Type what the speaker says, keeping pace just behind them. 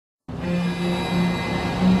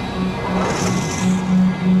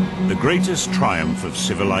greatest triumph of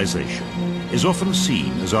civilization is often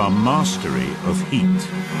seen as our mastery of heat.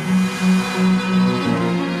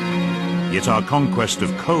 Yet our conquest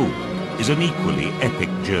of cold is an equally epic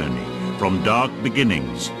journey, from dark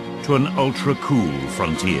beginnings to an ultra-cool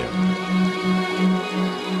frontier.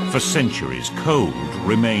 For centuries, cold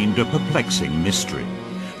remained a perplexing mystery.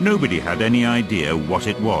 Nobody had any idea what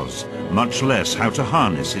it was, much less how to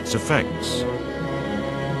harness its effects.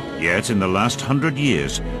 Yet in the last 100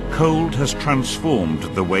 years, cold has transformed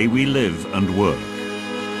the way we live and work.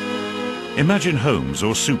 Imagine homes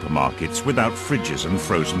or supermarkets without fridges and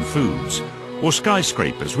frozen foods, or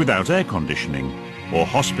skyscrapers without air conditioning, or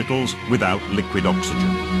hospitals without liquid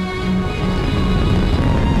oxygen.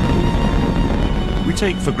 We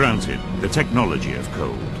take for granted the technology of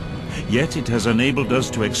cold, yet it has enabled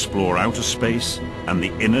us to explore outer space and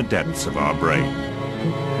the inner depths of our brain.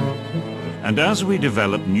 And as we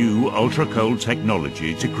develop new ultra-cold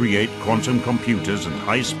technology to create quantum computers and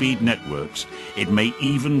high-speed networks, it may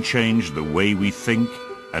even change the way we think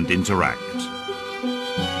and interact.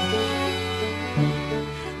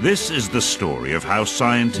 This is the story of how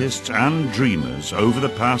scientists and dreamers over the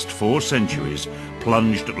past 4 centuries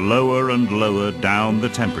plunged lower and lower down the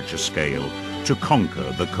temperature scale to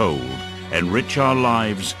conquer the cold, enrich our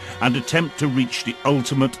lives, and attempt to reach the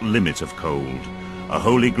ultimate limit of cold. A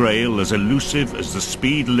holy grail as elusive as the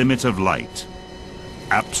speed limit of light.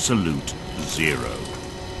 Absolute zero.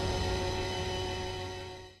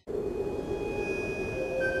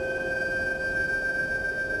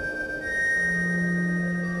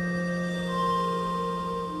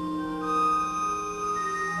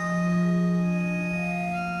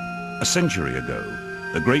 A century ago,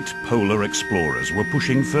 the great polar explorers were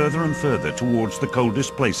pushing further and further towards the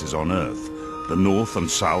coldest places on Earth, the North and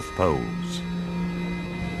South Poles.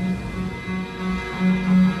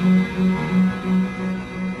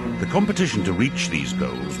 The competition to reach these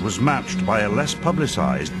goals was matched by a less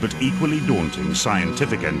publicized but equally daunting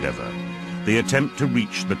scientific endeavor, the attempt to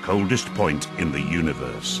reach the coldest point in the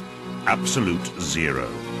universe, absolute zero.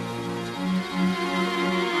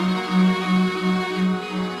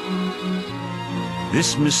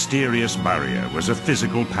 This mysterious barrier was a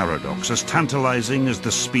physical paradox as tantalizing as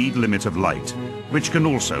the speed limit of light, which can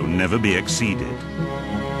also never be exceeded.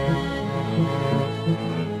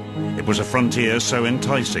 It was a frontier so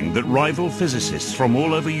enticing that rival physicists from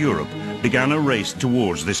all over Europe began a race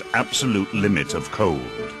towards this absolute limit of cold.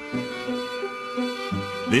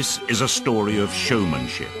 This is a story of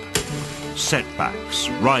showmanship, setbacks,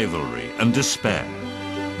 rivalry, and despair.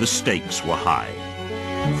 The stakes were high.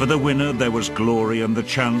 For the winner, there was glory and the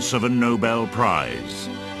chance of a Nobel Prize.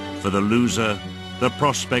 For the loser, the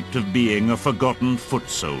prospect of being a forgotten foot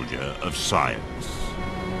soldier of science.